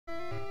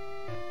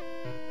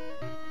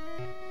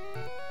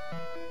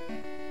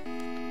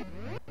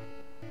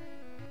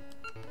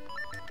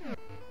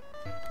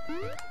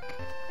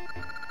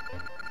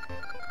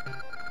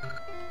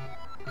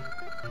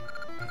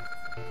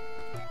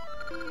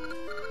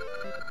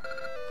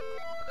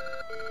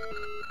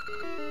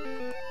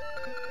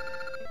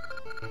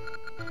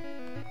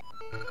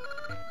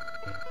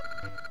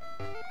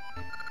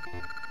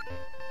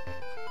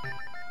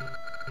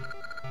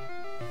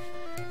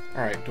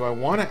Alright, do I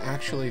want to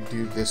actually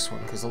do this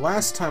one? Because the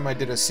last time I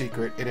did a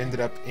secret, it ended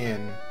up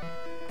in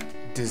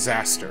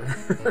disaster.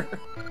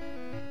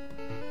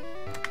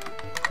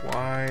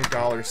 Y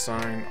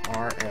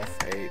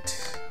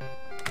 $RF8.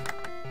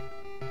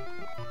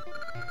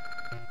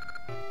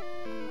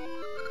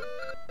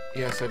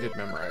 Yes, I did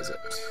memorize it.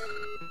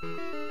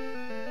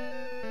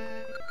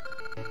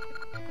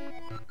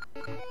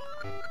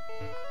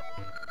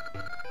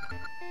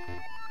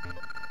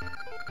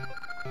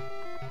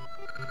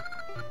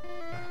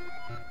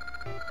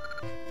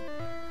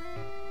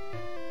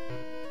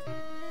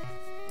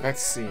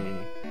 Let's see.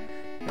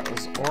 That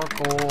was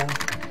Oracle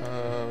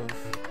of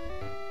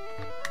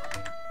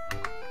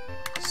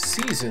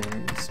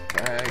Seasons,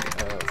 Bag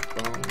of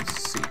Bones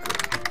Secret.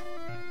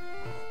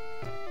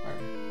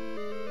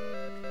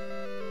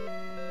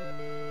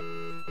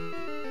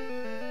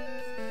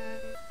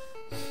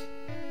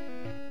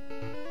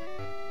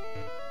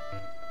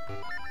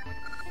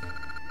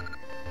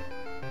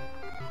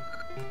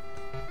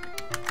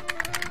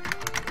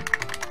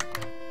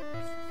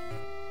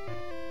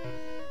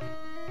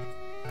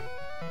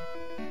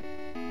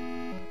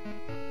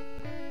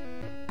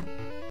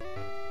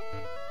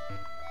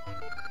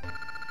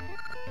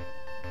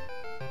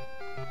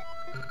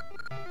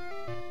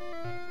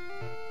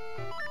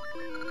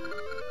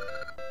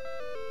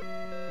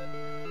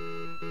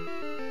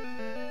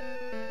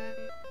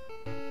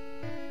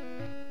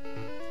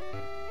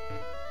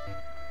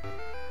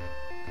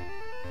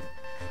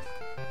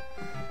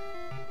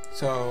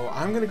 So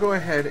I'm going to go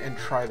ahead and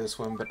try this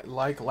one, but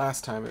like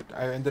last time,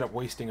 I ended up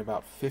wasting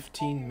about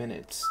 15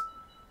 minutes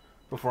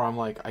before I'm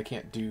like, I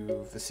can't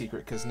do the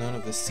secret because none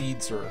of the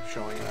seeds are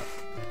showing up.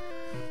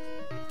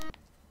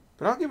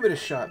 But I'll give it a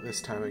shot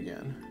this time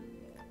again.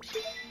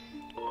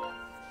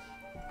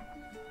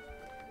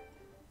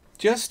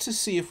 Just to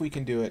see if we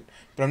can do it,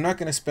 but I'm not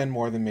going to spend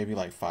more than maybe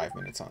like 5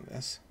 minutes on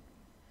this.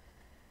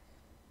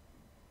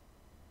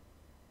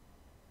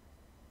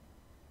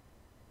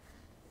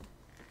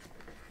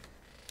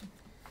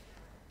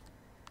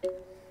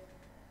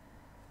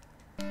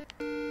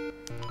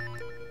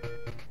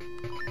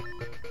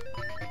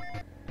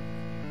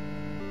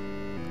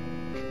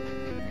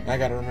 I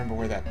gotta remember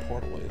where that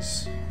portal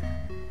is.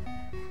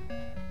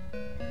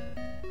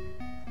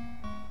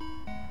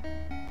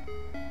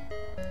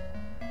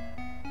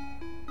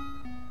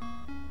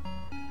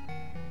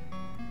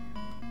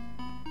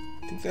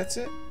 I think that's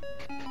it?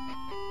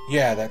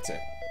 Yeah, that's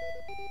it.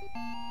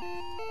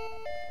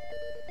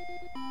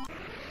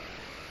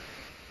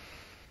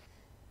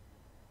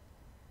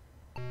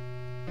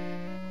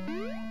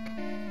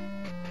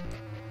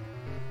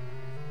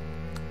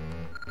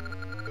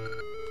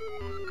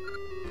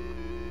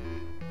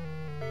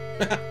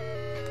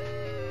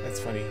 That's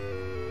funny.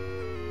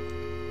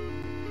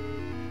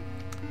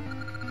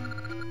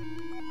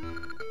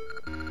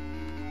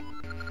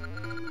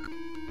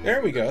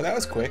 There we go. That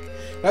was quick.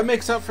 That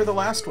makes up for the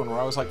last one where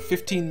I was like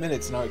 15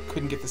 minutes and I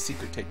couldn't get the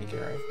secret taken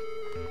care of.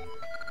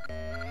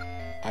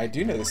 I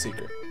do know the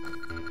secret.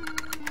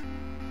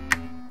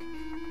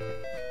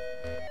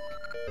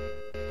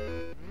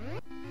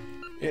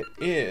 It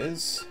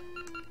is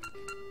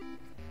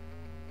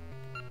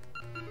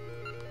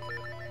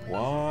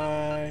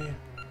Y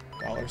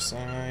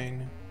 $RF8.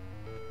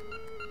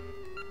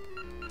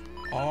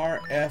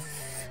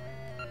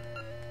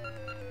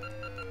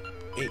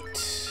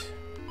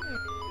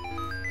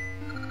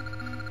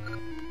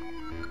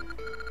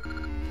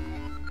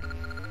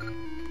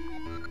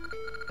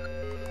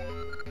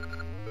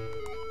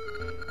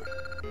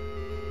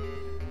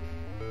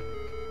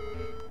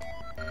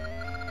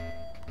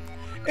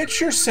 It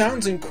sure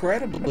sounds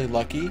incredibly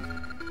lucky.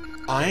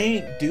 I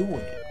ain't doing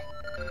it.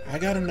 I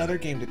got another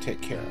game to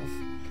take care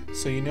of.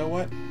 So you know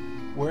what?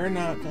 We're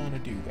not gonna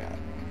do that.